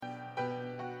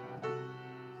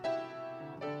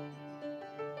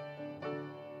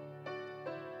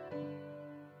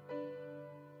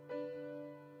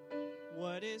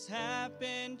What has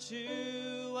happened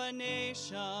to a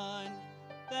nation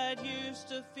that used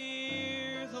to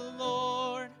fear the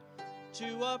Lord,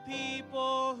 to a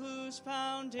people whose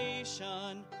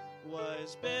foundation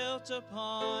was built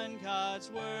upon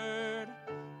God's word?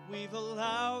 We've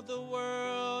allowed the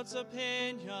world's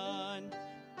opinion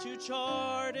to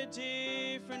chart a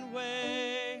different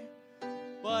way.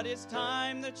 But it's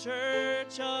time the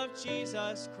Church of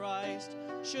Jesus Christ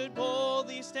should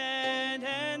boldly stand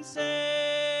and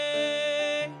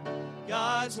say,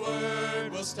 God's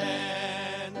word will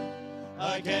stand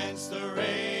against the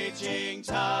raging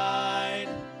tide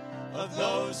of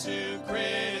those who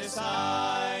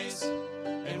criticize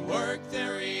and work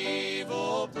their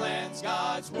evil plans.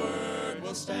 God's word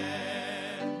will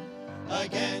stand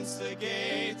against the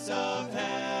gates of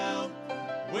hell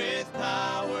with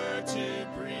power to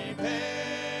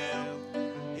prevail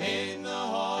in the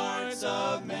hearts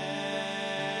of men.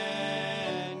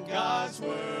 God's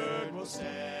word will stand.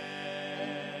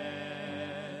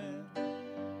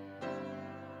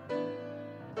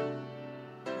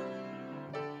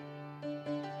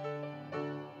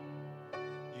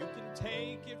 You can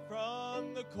take it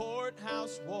from the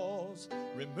courthouse walls,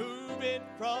 remove it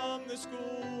from the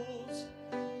schools,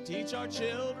 teach our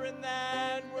children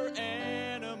that we're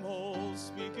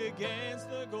animals, speak against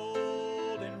the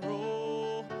golden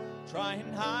rule, try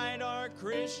and hide our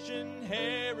Christian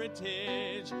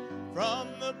heritage from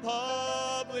the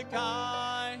public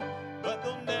eye, but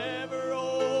they'll never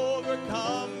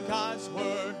overcome God's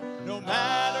word, no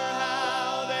matter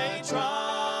how they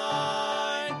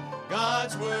try.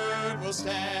 God's word will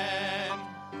stand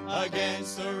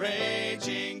against the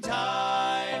raging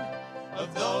tide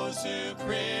of those who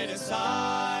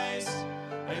criticize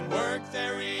and work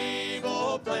their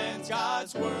evil plans.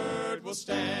 God's word will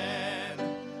stand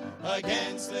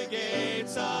against the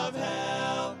gates of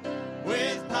hell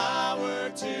with power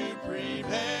to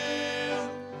prevail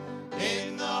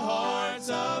in the hearts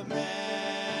of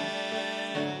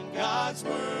men. God's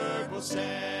word will stand.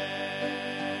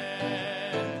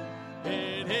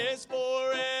 It is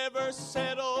forever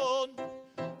settled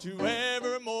to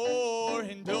evermore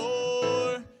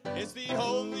endure. It's the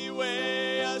only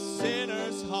way a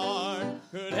sinner's heart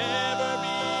could ever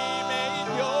be made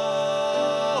pure.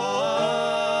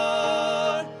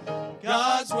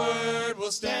 God's word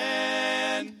will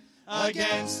stand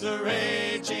against the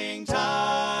raging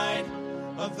tide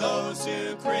of those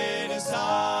who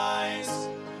criticize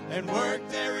and work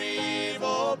their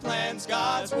evil plans.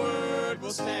 God's word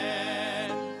will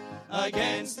stand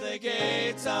against the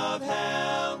gates of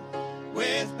hell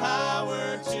with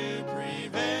power to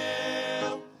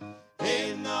prevail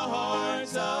in the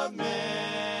hearts of men.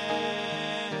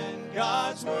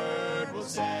 God's word will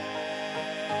stand.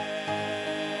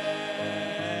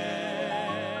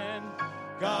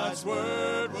 God's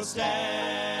word will stand.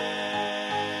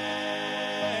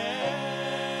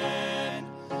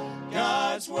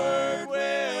 God's word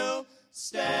will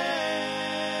stand.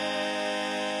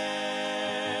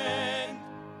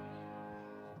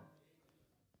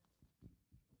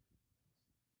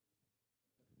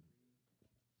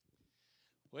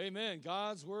 Well, amen.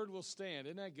 God's word will stand.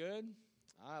 Isn't that good?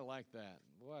 I like that.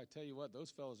 Boy, I tell you what,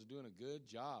 those fellows are doing a good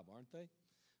job, aren't they?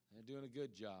 They're doing a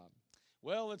good job.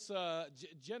 Well, it's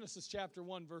Genesis chapter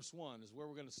 1, verse 1 is where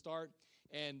we're going to start.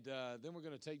 And then we're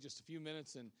going to take just a few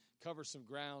minutes and cover some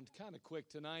ground kind of quick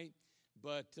tonight.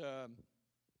 But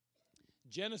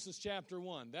Genesis chapter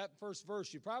 1, that first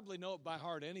verse, you probably know it by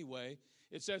heart anyway.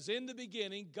 It says, in the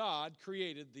beginning, God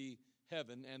created the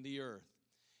heaven and the earth.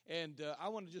 And I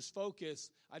want to just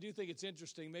focus. I do think it's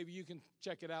interesting. Maybe you can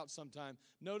check it out sometime.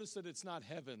 Notice that it's not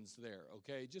heavens there,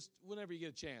 okay? Just whenever you get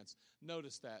a chance,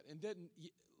 notice that. And then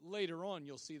later on,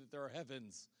 you'll see that there are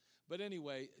heavens. But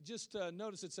anyway, just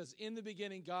notice it says, in the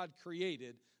beginning, God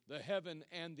created the heaven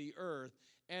and the earth.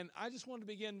 And I just want to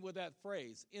begin with that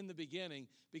phrase, in the beginning,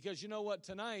 because you know what?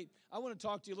 Tonight, I want to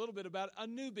talk to you a little bit about a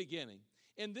new beginning.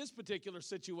 In this particular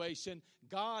situation,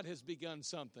 God has begun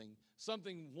something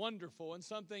wonderful, and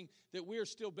something that we're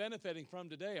still benefiting from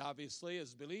today, obviously,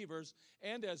 as believers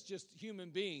and as just human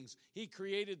beings. He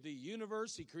created the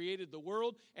universe, He created the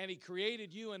world, and He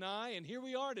created you and I, and here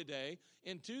we are today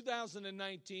in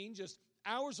 2019, just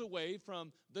hours away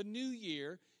from the new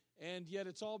year, and yet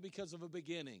it's all because of a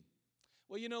beginning.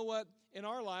 Well, you know what? In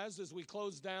our lives, as we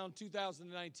close down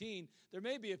 2019, there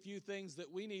may be a few things that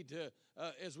we need to,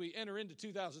 as we enter into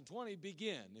 2020,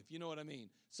 begin, if you know what I mean.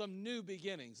 Some new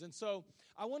beginnings. And so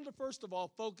I wanted to, first of all,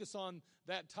 focus on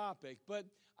that topic. But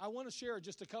I want to share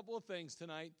just a couple of things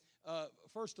tonight.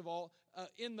 First of all,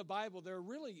 in the Bible, there are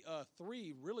really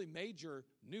three really major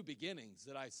new beginnings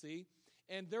that I see.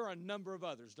 And there are a number of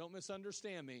others. Don't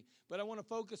misunderstand me. But I want to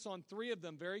focus on 3 of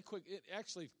them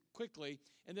quickly,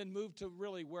 and then move to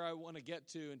really where I want to get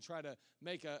to and try to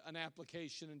make an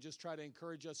application and just try to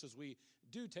encourage us as we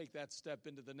do take that step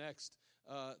into the next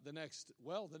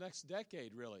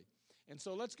decade, really. And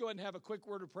so let's go ahead and have a quick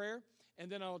word of prayer, and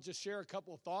then I'll just share a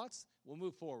couple of thoughts. We'll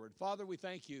move forward. Father, we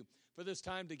thank you for this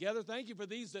time together. Thank you for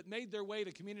these that made their way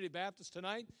to Community Baptist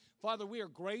tonight. Father, we are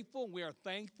grateful and we are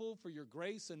thankful for your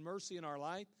grace and mercy in our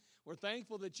life. We're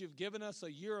thankful that you've given us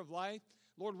a year of life.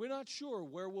 Lord, we're not sure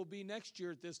where we'll be next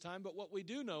year at this time, but what we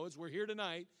do know is we're here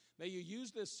tonight. May you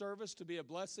use this service to be a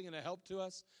blessing and a help to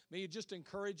us. May you just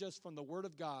encourage us from the Word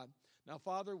of God. Now,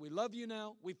 Father, we love you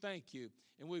now. We thank you,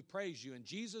 and we praise you. In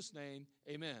Jesus' name,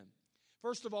 amen.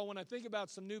 First of all, when I think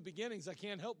about some new beginnings, I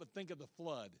can't help but think of the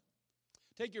flood.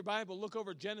 Take your Bible, look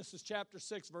over Genesis chapter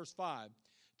 6, verse 5.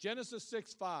 Genesis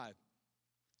 6:5,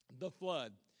 the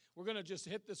flood. We're going to just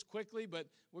hit this quickly, but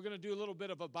we're going to do a little bit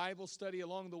of a Bible study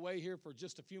along the way here for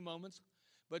just a few moments.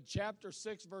 But chapter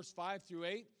 6, verse 5 through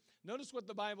 8, notice what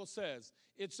the Bible says.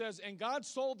 It says, "And God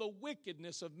saw the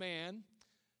wickedness of man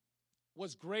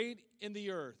was great in the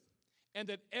earth, and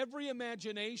that every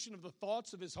imagination of the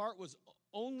thoughts of his heart was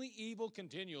only evil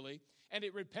continually. And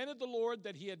it repented the Lord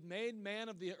that he had made man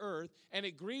of the earth, and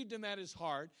it grieved him at his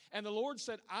heart. And the Lord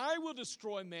said, I will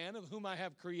destroy man of whom I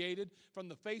have created from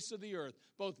the face of the earth,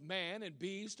 both man and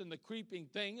beast and the creeping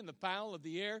thing and the fowl of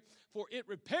the air, for it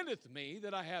repenteth me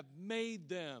that I have made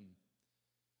them.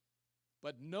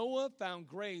 But Noah found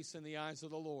grace in the eyes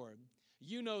of the Lord."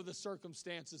 You know the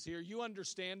circumstances here. You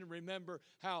understand and remember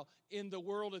how in the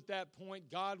world at that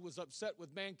point God was upset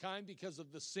with mankind because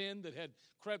of the sin that had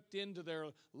crept into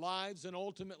their lives and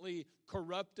ultimately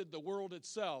corrupted the world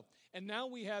itself. And now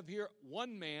we have here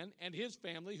one man and his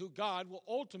family who God will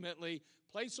ultimately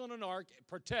place on an ark,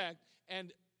 protect,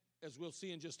 and as we'll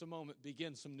see in just a moment,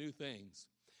 begin some new things.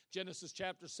 Genesis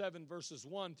chapter 7 verses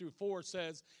 1 through 4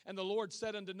 says, "And the Lord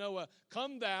said unto Noah,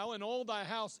 Come thou and all thy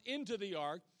house into the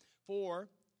ark, for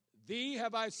thee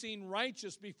have I seen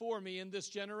righteous before me in this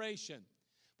generation."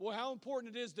 Boy, how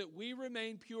important it is that we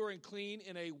remain pure and clean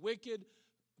in a wicked,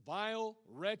 vile,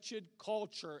 wretched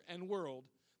culture and world.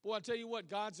 Boy, I'll tell you what,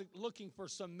 God's looking for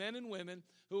some men and women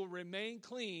who will remain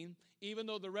clean even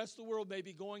though the rest of the world may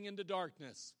be going into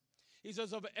darkness. He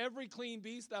says, "Of every clean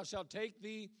beast thou shalt take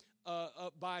thee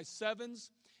by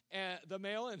sevens, the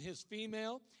male and his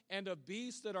female, and of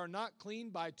beasts that are not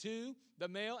clean by two, the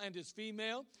male and his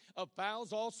female, of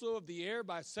fowls also of the air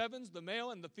by sevens, the male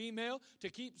and the female, to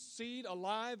keep seed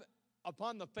alive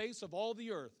upon the face of all the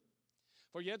earth.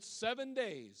 For yet 7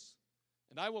 days,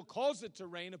 and I will cause it to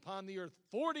rain upon the earth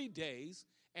 40 days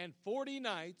and 40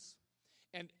 nights,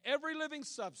 and every living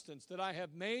substance that I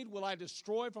have made will I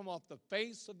destroy from off the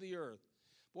face of the earth."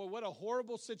 Boy, what a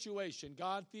horrible situation.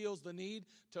 God feels the need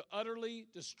to utterly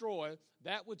destroy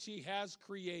that which he has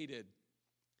created.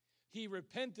 He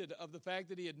repented of the fact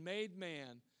that he had made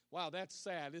man. Wow, that's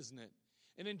sad, isn't it?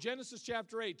 And in Genesis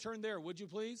chapter 8, turn there, would you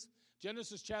please?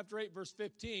 Genesis chapter 8, verse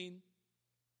 15.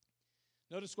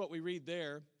 Notice what we read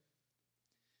there.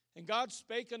 "And God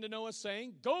spake unto Noah,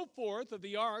 saying, Go forth of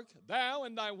the ark, thou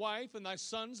and thy wife and thy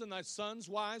sons'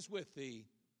 wives with thee.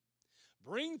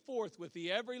 Bring forth with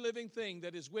thee every living thing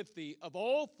that is with thee of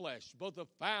all flesh, both of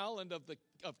fowl and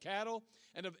of cattle,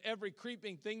 and of every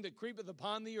creeping thing that creepeth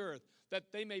upon the earth,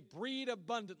 that they may breed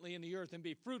abundantly in the earth and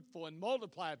be fruitful and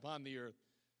multiply upon the earth."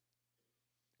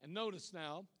 And notice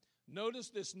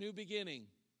this new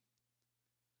beginning.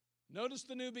 Notice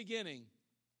the new beginning.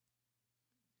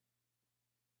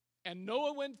 "And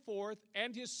Noah went forth,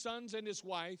 and his sons and his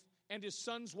wife, and his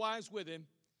sons' wives with him.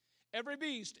 Every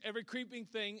beast, every creeping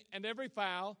thing, and every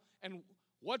fowl, and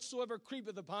whatsoever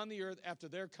creepeth upon the earth after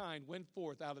their kind went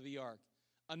forth out of the ark."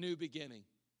 A new beginning.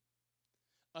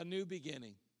 A new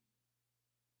beginning.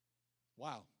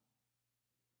 Wow.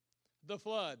 The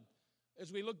flood.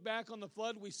 As we look back on the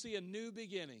flood, we see a new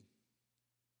beginning.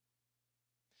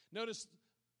 Notice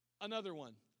another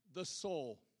one. The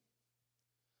soul.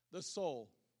 The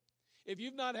soul. If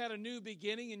you've not had a new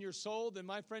beginning in your soul, then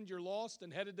my friend, you're lost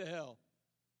and headed to hell.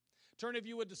 Turn, if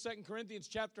you would, to 2 Corinthians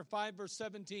chapter 5, verse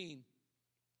 17.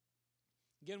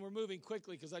 Again, we're moving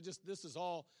quickly because this is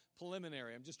all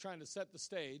preliminary. I'm just trying to set the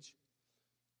stage.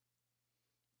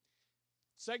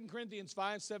 2 Corinthians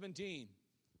 5:17.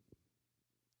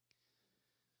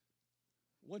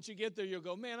 Once you get there, you'll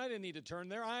go, man, I didn't need to turn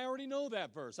there. I already know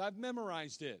that verse. I've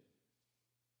memorized it.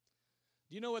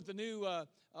 Do you know what the new,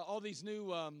 all these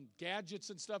new gadgets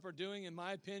and stuff are doing, in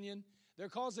my opinion? They're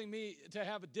causing me to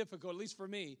have a difficult, at least for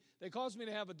me, they cause me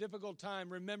to have a difficult time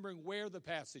remembering where the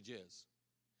passage is.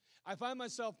 I find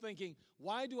myself thinking,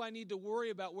 why do I need to worry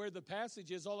about where the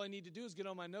passage is? All I need to do is get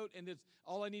on my note, and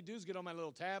all I need to do is get on my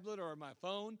little tablet or my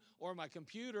phone or my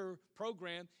computer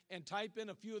program and type in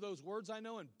a few of those words I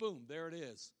know, and boom, there it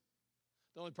is.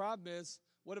 The only problem is,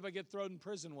 what if I get thrown in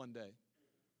prison one day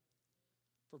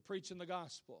for preaching the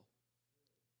gospel?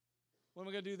 What am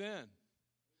I going to do then?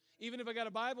 Even if I got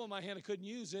a Bible in my hand, I couldn't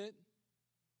use it.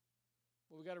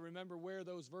 Well, we got to remember where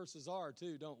those verses are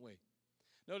too, don't we?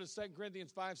 Notice 2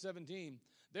 Corinthians 5:17.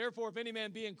 Therefore, if any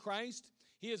man be in Christ,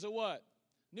 he is a what?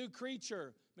 New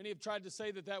creature. Many have tried to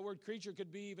say that word creature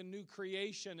could be even new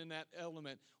creation in that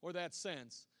element or that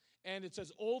sense. And it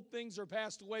says, old things are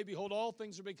passed away. Behold, all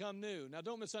things are become new. Now,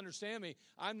 don't misunderstand me.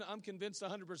 I'm convinced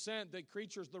 100% that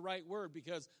creature is the right word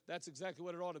because that's exactly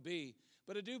what it ought to be.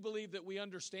 But I do believe that we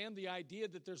understand the idea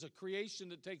that there's a creation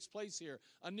that takes place here,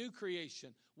 a new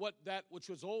creation. That which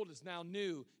was old is now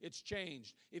new. It's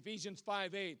changed. Ephesians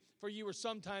 5:8, for ye were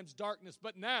sometimes darkness,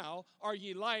 but now are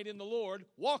ye light in the Lord.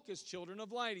 Walk as children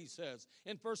of light, he says.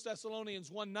 In 1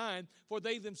 Thessalonians 1:9, for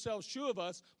they themselves shew of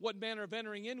us what manner of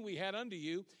entering in we had unto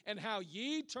you, and how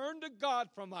ye turned to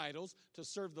God from idols to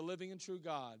serve the living and true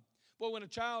God. But when a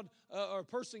child or a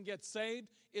person gets saved,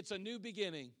 it's a new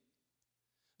beginning.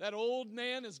 That old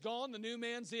man is gone, the new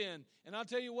man's in. And I'll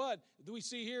tell you what, we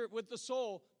see here with the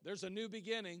soul, there's a new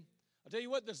beginning. I'll tell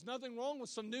you what, there's nothing wrong with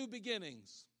some new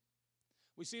beginnings.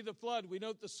 We see the flood, we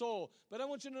note the soul. But I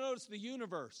want you to notice the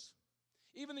universe.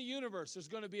 Even the universe, there's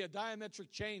going to be a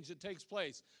diametric change that takes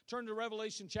place. Turn to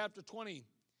Revelation chapter 20.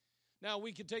 Now,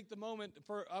 we could take the moment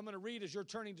I'm going to read as you're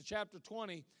turning to chapter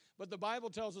 20, but the Bible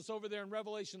tells us over there in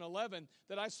Revelation 11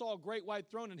 that I saw a great white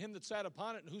throne and him that sat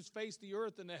upon it, and whose face the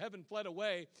earth and the heaven fled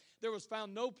away. There was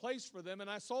found no place for them, and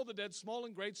I saw the dead, small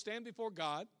and great, stand before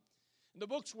God. And the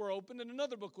books were opened, and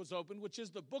another book was opened, which is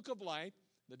the book of life.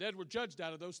 The dead were judged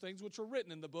out of those things which were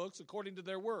written in the books according to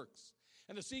their works.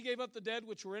 And the sea gave up the dead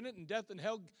which were in it, and death and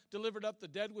hell delivered up the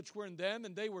dead which were in them,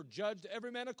 and they were judged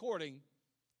every man according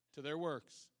to their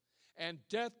works. And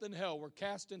death and hell were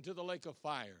cast into the lake of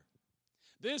fire.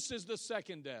 This is the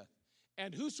second death.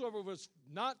 And whosoever was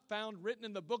not found written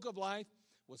in the book of life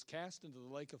was cast into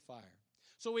the lake of fire.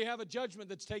 So we have a judgment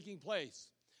that's taking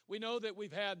place. We know that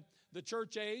we've had the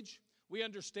church age. We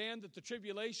understand that the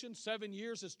tribulation, 7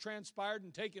 years, has transpired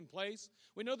and taken place.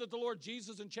 We know that the Lord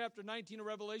Jesus in chapter 19 of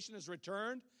Revelation has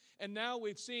returned. And now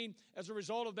we've seen, as a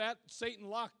result of that, Satan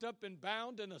locked up and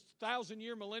bound, and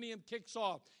 1,000-year millennium kicks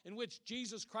off, in which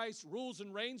Jesus Christ rules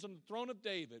and reigns on the throne of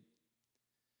David.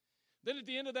 Then at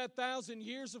the end of that 1,000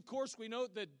 years, of course, we know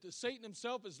that Satan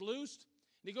himself is loosed,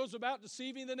 and he goes about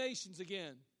deceiving the nations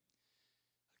again.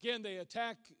 Again, they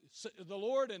attack the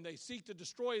Lord, and they seek to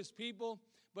destroy his people.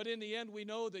 But in the end, we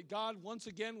know that God, once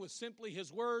again, with simply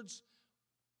his words,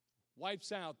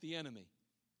 wipes out the enemy.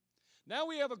 Now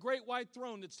we have a great white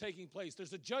throne that's taking place.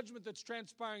 There's a judgment that's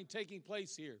transpiring, taking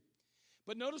place here.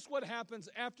 But notice what happens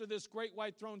after this great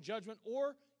white throne judgment,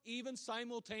 or even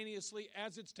simultaneously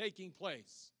as it's taking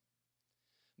place.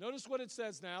 Notice what it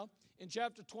says now in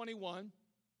chapter 21.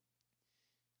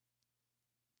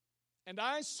 And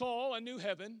I saw a new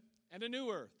heaven and a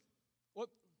new earth. What?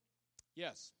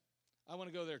 Yes, I want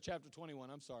to go there. Chapter 21,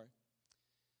 I'm sorry.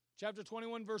 Chapter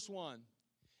 21, verse 1.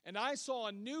 And I saw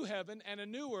a new heaven and a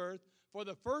new earth, for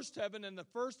the first heaven and the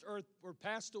first earth were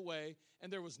passed away,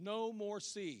 and there was no more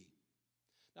sea.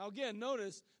 Now again,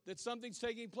 notice that something's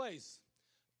taking place.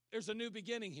 There's a new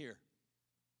beginning here.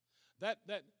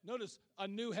 Notice a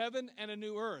new heaven and a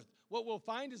new earth. What we'll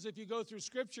find is if you go through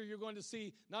Scripture, you're going to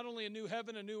see not only a new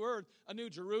heaven, a new earth, a new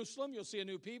Jerusalem. You'll see a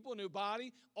new people, a new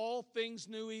body, all things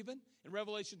new even. In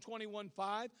Revelation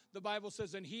 21:5, the Bible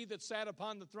says, and he that sat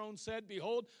upon the throne said,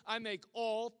 behold, I make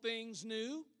all things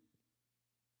new.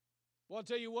 Well, I'll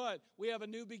tell you what, we have a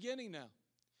new beginning now.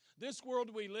 This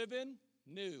world we live in,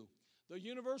 new. The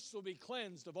universe will be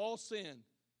cleansed of all sin.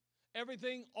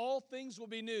 Everything, all things will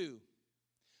be new.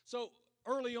 So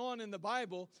early on in the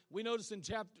Bible, we notice in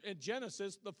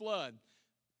Genesis, the flood.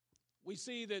 We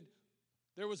see that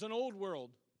there was an old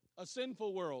world, a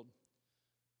sinful world,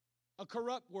 a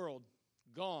corrupt world,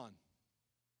 gone.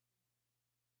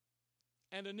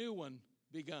 And a new one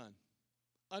begun.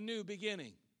 A new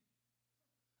beginning.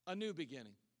 A new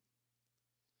beginning.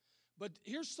 But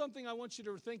here's something I want you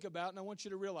to think about, and I want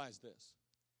you to realize this.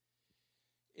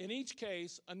 In each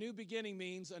case, a new beginning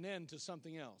means an end to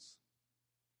something else.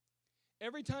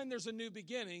 Every time there's a new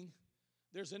beginning,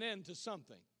 there's an end to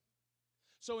something.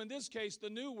 So in this case,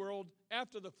 the new world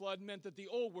after the flood meant that the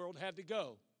old world had to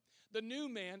go. The new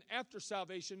man after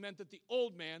salvation meant that the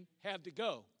old man had to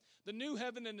go. The new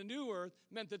heaven and the new earth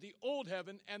meant that the old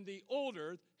heaven and the old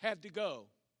earth had to go.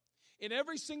 In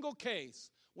every single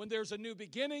case, When there's a new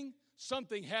beginning,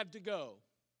 something had to go.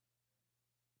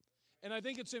 And I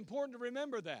think it's important to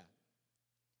remember that.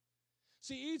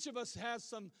 See, each of us has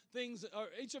some things, or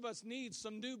each of us needs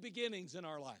some new beginnings in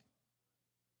our life.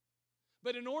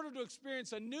 But in order to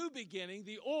experience a new beginning,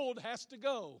 the old has to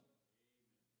go.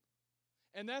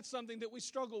 And that's something that we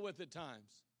struggle with at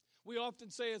times. We often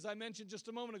say, as I mentioned just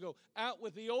a moment ago, out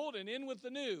with the old and in with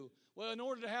the new. Well, in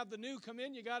order to have the new come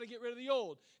in, you got to get rid of the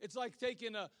old. It's like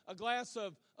taking a glass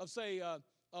of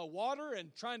water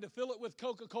and trying to fill it with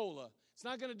Coca-Cola. It's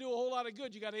not going to do a whole lot of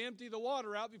good. You got to empty the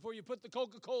water out before you put the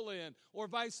Coca-Cola in, or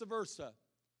vice versa.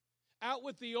 Out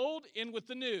with the old, in with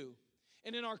the new.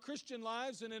 And in our Christian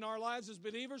lives and in our lives as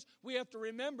believers, we have to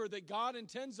remember that God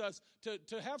intends us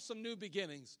to have some new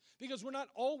beginnings, because we're not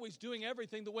always doing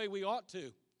everything the way we ought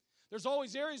to. There's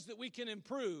always areas that we can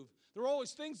improve. There are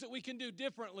always things that we can do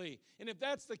differently. And if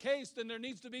that's the case, then there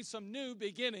needs to be some new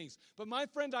beginnings. But my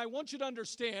friend, I want you to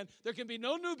understand there can be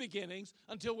no new beginnings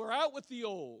until we're out with the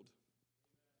old.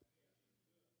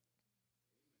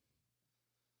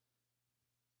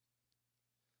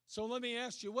 So let me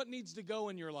ask you, what needs to go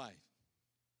in your life?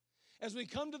 As we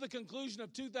come to the conclusion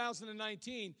of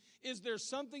 2019, is there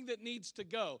something that needs to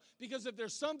go? Because if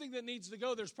there's something that needs to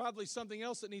go, there's probably something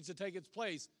else that needs to take its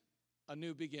place, a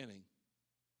new beginning.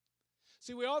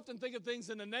 See, we often think of things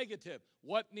in the negative.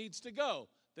 What needs to go?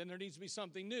 Then there needs to be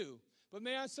something new. But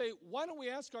may I say, why don't we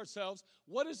ask ourselves,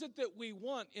 what is it that we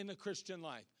want in a Christian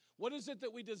life? What is it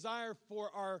that we desire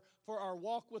for our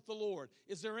walk with the Lord?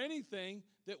 Is there anything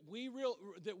that we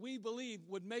believe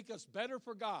would make us better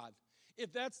for God?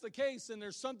 If that's the case, and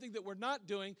there's something that we're not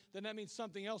doing, then that means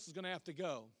something else is going to have to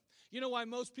go. You know why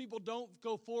most people don't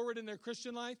go forward in their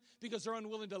Christian life? Because they're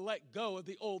unwilling to let go of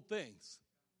the old things.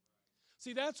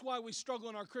 See, that's why we struggle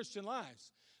in our Christian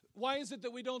lives. Why is it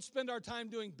that we don't spend our time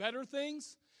doing better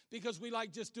things? Because we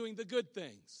like just doing the good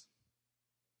things.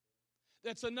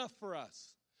 That's enough for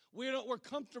us. We're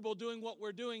comfortable doing what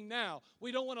we're doing now.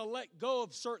 We don't want to let go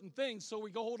of certain things, so we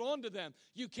go hold on to them.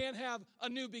 You can't have a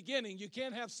new beginning. You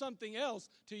can't have something else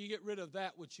till you get rid of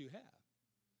that which you have.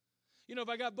 You know, if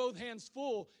I got both hands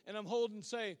full and I'm holding,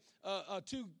 say,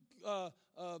 two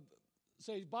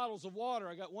bottles of water,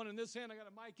 I got one in this hand, I got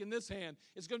a mic in this hand,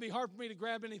 it's going to be hard for me to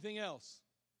grab anything else.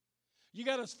 You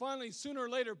got to finally, sooner or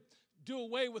later, do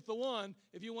away with the one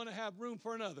if you want to have room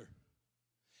for another.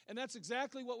 And that's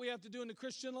exactly what we have to do in the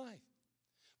Christian life.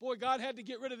 Boy, God had to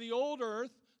get rid of the old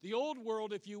earth, the old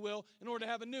world, if you will, in order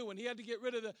to have a new one. He has to get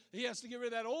rid of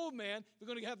that old man if we're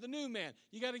going to have the new man.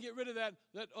 You got to get rid of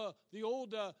the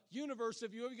old universe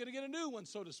if you're going to get a new one,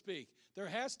 so to speak. There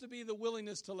has to be the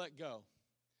willingness to let go.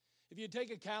 If you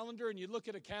take a calendar and you look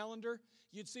at a calendar,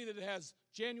 you'd see that it has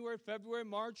January, February,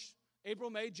 March, April,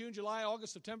 May, June, July,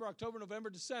 August, September, October, November,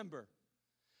 December.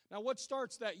 Now, what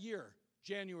starts that year?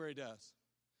 January does.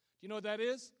 Do you know what that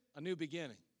is? A new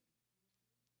beginning.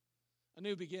 A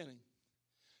new beginning.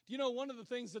 Do you know one of the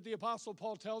things that the Apostle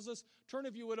Paul tells us? Turn,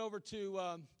 if you would, over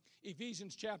to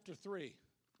Ephesians chapter 3.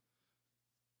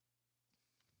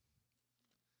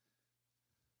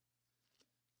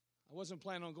 I wasn't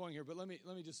planning on going here, but let me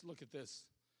just look at this.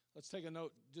 Let's take a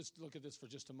note. Just look at this for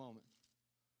just a moment.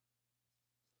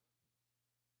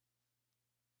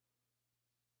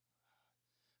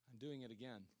 I'm doing it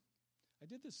again. I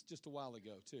did this just a while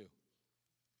ago, too.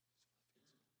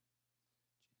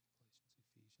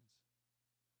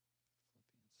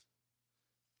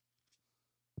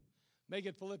 Make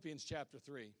it Philippians chapter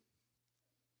 3.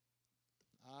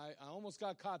 I almost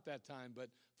got caught that time, but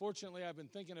fortunately I've been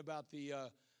thinking about the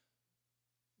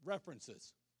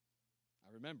references.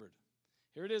 I remembered.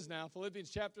 Here it is now, Philippians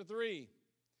chapter 3.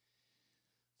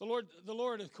 The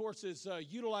Lord, of course, is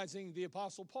utilizing the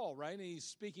Apostle Paul, right? And he's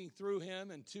speaking through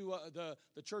him and to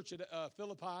the church at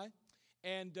Philippi,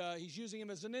 and he's using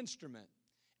him as an instrument.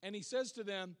 And he says to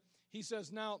them,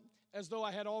 now, not as though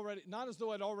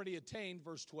I'd already attained,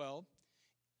 verse 12,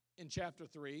 in chapter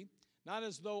 3, not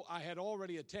as though I had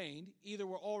already attained, either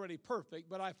were already perfect,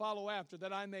 but I follow after,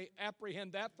 that I may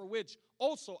apprehend that for which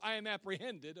also I am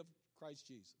apprehended of Christ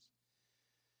Jesus.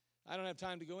 I don't have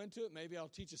time to go into it. Maybe I'll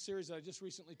teach a series that I just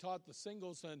recently taught, the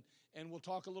singles, and we'll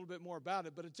talk a little bit more about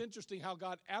it. But it's interesting how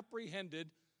God apprehended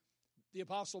the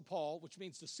Apostle Paul, which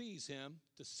means to seize him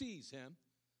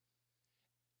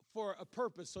for a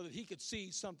purpose so that he could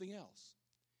seize something else.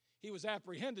 He was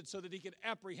apprehended so that he could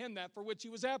apprehend that for which he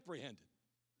was apprehended.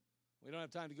 We don't have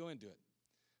time to go into it.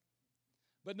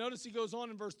 But notice he goes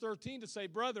on in verse 13 to say,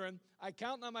 brethren, I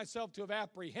count not myself to have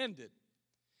apprehended.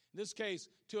 In this case,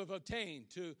 to have obtained,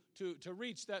 to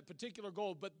reach that particular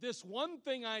goal. But this one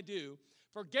thing I do,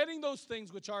 forgetting those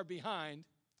things which are behind. Do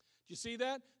you see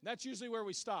that? That's usually where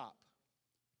we stop.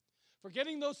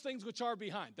 Forgetting those things which are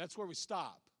behind. That's where we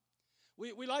stop.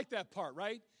 We like that part,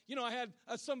 right? You know, I had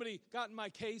somebody got in my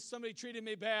case. Somebody treated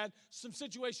me bad. Some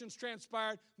situations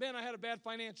transpired. Man, I had a bad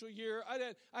financial year.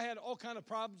 I had all kind of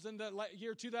problems in the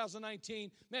year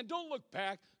 2019. Man, don't look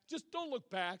back. Just don't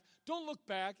look back. Don't look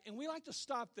back. And we like to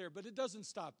stop there, but it doesn't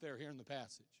stop there here in the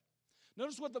passage.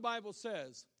 Notice what the Bible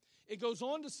says. It goes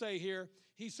on to say here,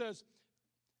 he says,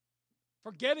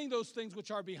 forgetting those things which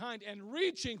are behind and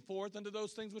reaching forth unto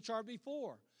those things which are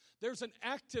before. There's an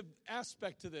active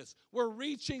aspect to this. We're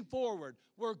reaching forward.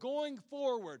 We're going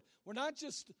forward. We're not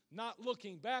just not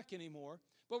looking back anymore,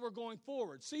 but we're going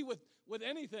forward. See, with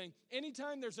anything,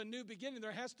 anytime there's a new beginning,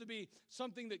 there has to be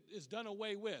something that is done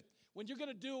away with. When you're going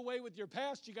to do away with your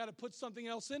past, you got to put something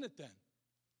else in it then.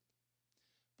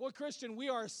 Boy, Christian, we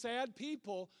are a sad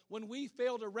people when we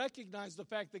fail to recognize the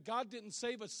fact that God didn't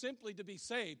save us simply to be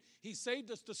saved. He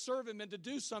saved us to serve Him and to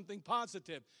do something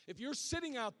positive. If you're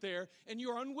sitting out there and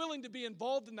you are unwilling to be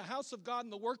involved in the house of God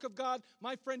and the work of God,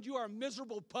 my friend, you are a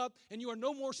miserable pup and you are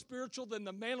no more spiritual than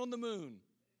the man on the moon.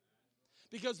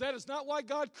 Because that is not why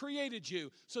God created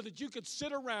you, so that you could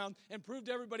sit around and prove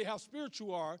to everybody how spiritual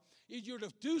you are. You're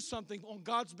to do something on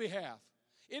God's behalf.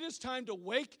 It is time to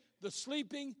wake the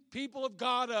sleeping people of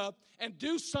God up and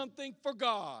do something for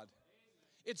God.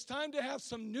 It's time to have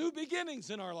some new beginnings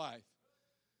in our life.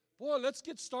 Boy, let's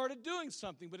get started doing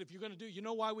something. But if you're going to do, you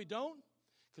know why we don't?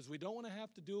 Because we don't want to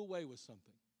have to do away with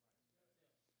something.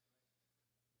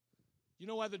 You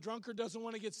know why the drunkard doesn't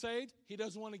want to get saved? He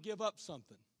doesn't want to give up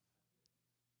something.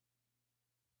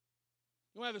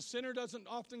 You know why the sinner doesn't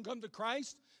often come to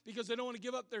Christ? Because they don't want to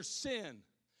give up their sin.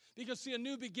 Because, see, a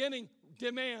new beginning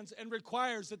demands and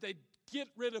requires that they get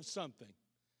rid of something.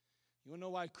 You want to know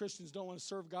why Christians don't want to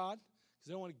serve God? Because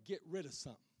they don't want to get rid of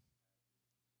something.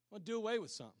 They want to do away with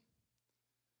something.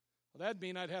 Well, that'd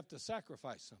mean I'd have to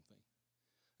sacrifice something.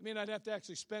 I mean, I'd have to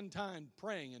actually spend time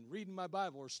praying and reading my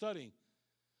Bible or studying.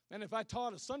 And if I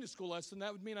taught a Sunday school lesson,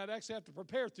 that would mean I'd actually have to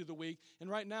prepare through the week. And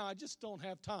right now, I just don't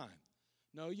have time.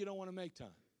 No, you don't want to make time.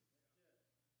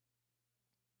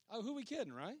 Oh, who are we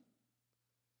kidding, right?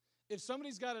 If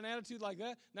somebody's got an attitude like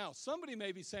that, now somebody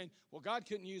may be saying, well, God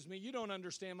couldn't use me. You don't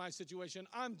understand my situation.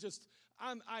 I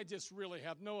just really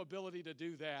have no ability to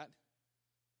do that.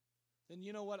 Then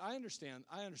you know what? I understand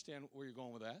where you're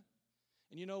going with that.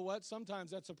 And you know what?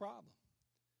 Sometimes that's a problem.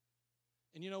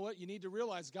 And you know what? You need to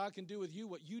realize God can do with you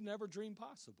what you never dreamed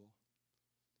possible.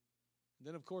 And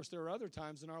then, of course, there are other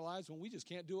times in our lives when we just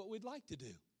can't do what we'd like to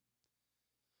do.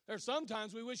 There's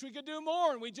sometimes we wish we could do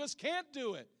more and we just can't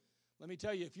do it. Let me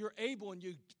tell you, if you're able and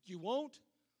you won't,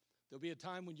 there'll be a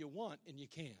time when you want and you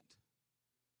can't.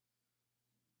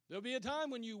 There'll be a time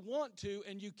when you want to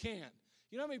and you can't.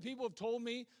 You know how many people have told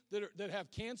me that have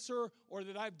cancer or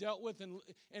that I've dealt with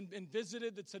and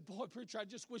visited that said, boy, preacher, I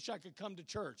just wish I could come to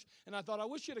church. And I thought, I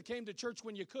wish you'd have came to church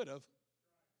when you could have.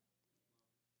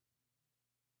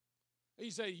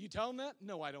 You say, you tell them that?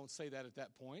 No, I don't say that at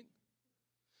that point.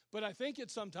 But I think it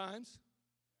sometimes.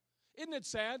 Isn't it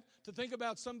sad to think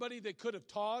about somebody that could have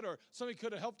taught or somebody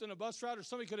could have helped in a bus route or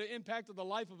somebody could have impacted the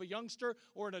life of a youngster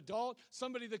or an adult,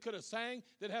 somebody that could have sang,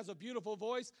 that has a beautiful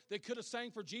voice, that could have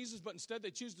sang for Jesus, but instead they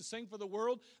choose to sing for the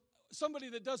world, somebody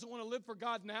that doesn't want to live for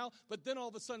God now, but then all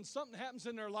of a sudden something happens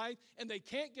in their life and they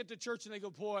can't get to church and they go,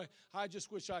 boy, I just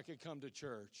wish I could come to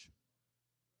church.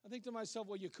 I think to myself,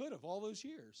 well, you could have all those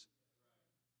years.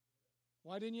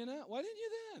 Why didn't you now? Why didn't you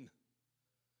then?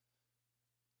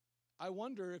 I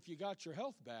wonder if you got your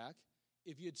health back,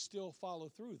 if you'd still follow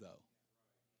through, though.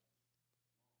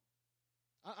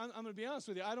 I'm going to be honest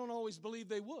with you. I don't always believe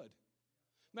they would.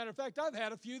 Matter of fact, I've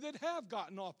had a few that have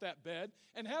gotten off that bed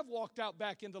and have walked out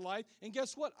back into life, and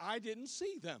guess what? I didn't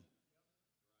see them.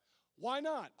 Why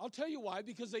not? I'll tell you why.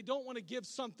 Because they don't want to give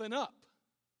something up.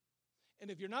 And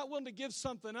if you're not willing to give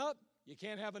something up, you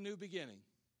can't have a new beginning.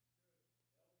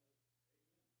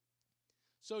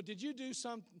 So did you do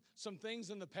some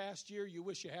things in the past year you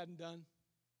wish you hadn't done?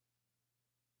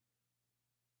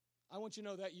 I want you to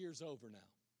know that year's over now.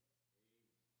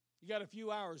 You got a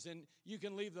few hours and you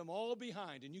can leave them all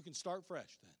behind and you can start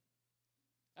fresh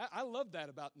then. I love that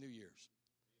about New Year's.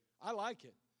 I like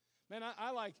it. Man,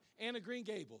 I like Anna Green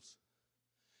Gables.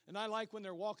 And I like when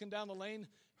they're walking down the lane,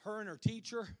 her and her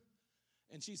teacher,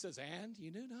 and she says, and you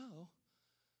do know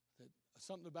that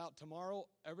something about tomorrow,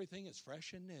 everything is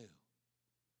fresh and new.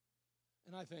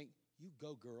 And I think, you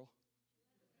go, girl.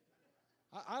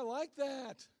 I like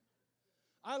that.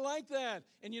 I like that.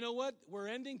 And you know what? We're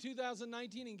ending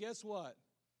 2019, and guess what?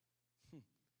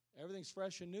 Everything's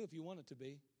fresh and new if you want it to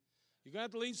be. You're going to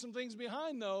have to leave some things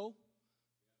behind, though.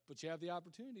 But you have the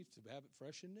opportunity to have it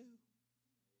fresh and new.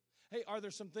 Hey, are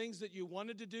there some things that you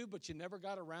wanted to do but you never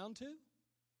got around to?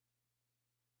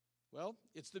 Well,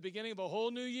 it's the beginning of a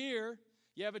whole new year.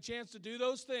 You have a chance to do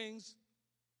those things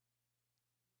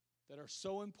that are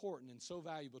so important and so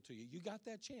valuable to you. You got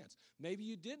that chance. Maybe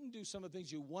you didn't do some of the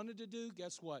things you wanted to do.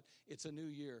 Guess what? It's a new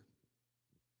year,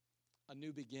 a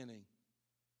new beginning.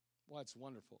 Well, it's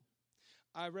wonderful.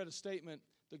 I read a statement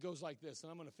that goes like this,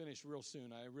 and I'm going to finish real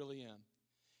soon. I really am.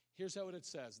 Here's how it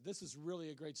says. This is really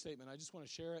a great statement. I just want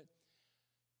to share it.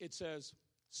 It says,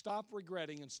 stop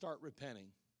regretting and start repenting.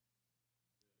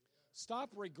 Stop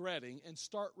regretting and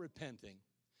start repenting.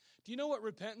 Do you know what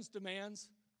repentance demands?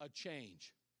 A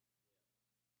change.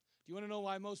 Do you want to know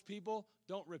why most people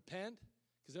don't repent?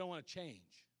 Because they don't want to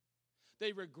change.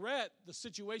 They regret the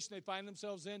situation they find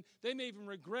themselves in. They may even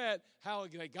regret how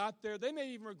they got there. They may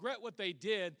even regret what they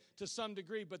did to some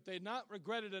degree, but they've not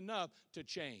regretted enough to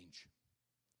change.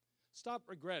 Stop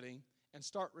regretting and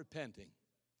start repenting.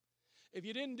 If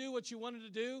you didn't do what you wanted to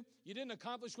do, you didn't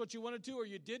accomplish what you wanted to, or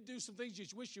you did do some things you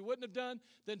wish you wouldn't have done,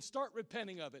 then start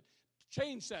repenting of it.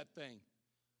 Change that thing.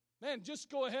 Man, just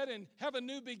go ahead and have a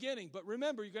new beginning. But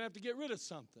remember, you're going to have to get rid of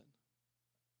something.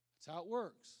 That's how it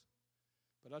works.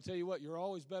 But I'll tell you what, you're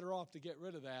always better off to get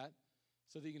rid of that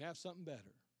so that you can have something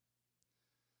better.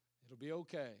 It'll be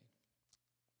okay.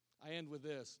 I end with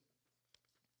this.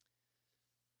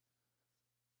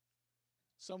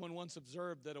 Someone once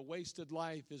observed that a wasted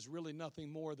life is really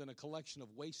nothing more than a collection of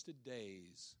wasted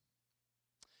days.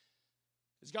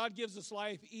 As God gives us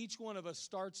life, each one of us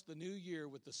starts the new year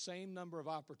with the same number of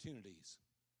opportunities,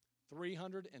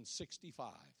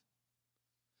 365,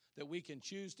 that we can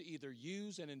choose to either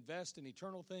use and invest in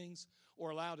eternal things or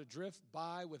allow to drift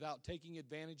by without taking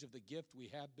advantage of the gift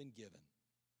we have been given.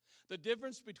 The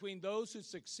difference between those who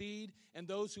succeed and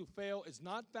those who fail is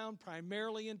not found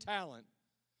primarily in talent,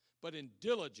 but in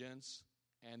diligence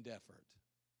and effort.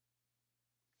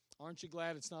 Aren't you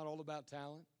glad it's not all about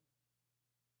talent?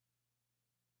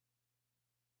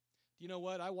 Do you know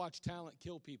what? I watch talent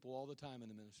kill people all the time in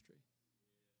the ministry.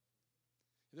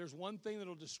 If there's one thing that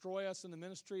will destroy us in the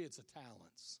ministry, it's the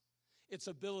talents. It's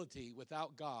ability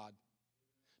without God.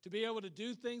 To be able to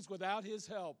do things without His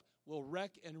help will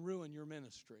wreck and ruin your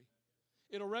ministry.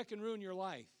 It'll wreck and ruin your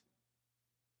life.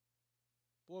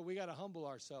 Boy, we got to humble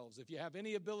ourselves. If you have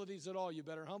any abilities at all, you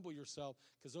better humble yourself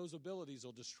because those abilities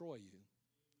will destroy you.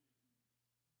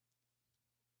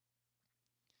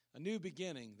 A new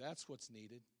beginning, that's what's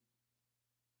needed.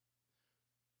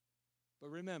 But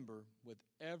remember, with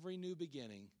every new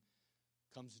beginning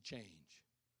comes a change.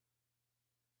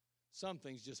 Some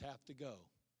things just have to go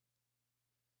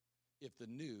if the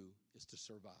new is to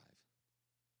survive.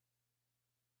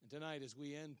 And tonight, as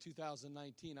we end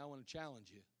 2019, I want to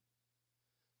challenge you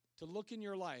to look in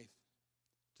your life,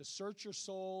 to search your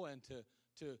soul, and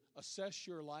to assess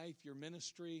your life, your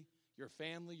ministry, your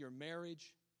family, your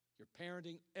marriage, your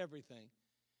parenting, everything,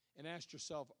 and ask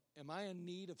yourself, am I in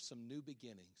need of some new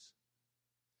beginnings?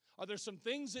 Are there some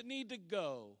things that need to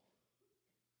go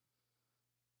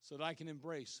so that I can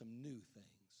embrace some new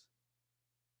things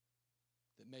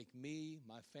that make me,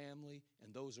 my family,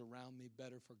 and those around me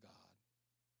better for God?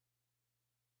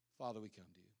 Father, we come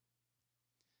to you.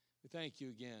 We thank you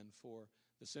again for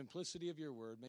the simplicity of your word.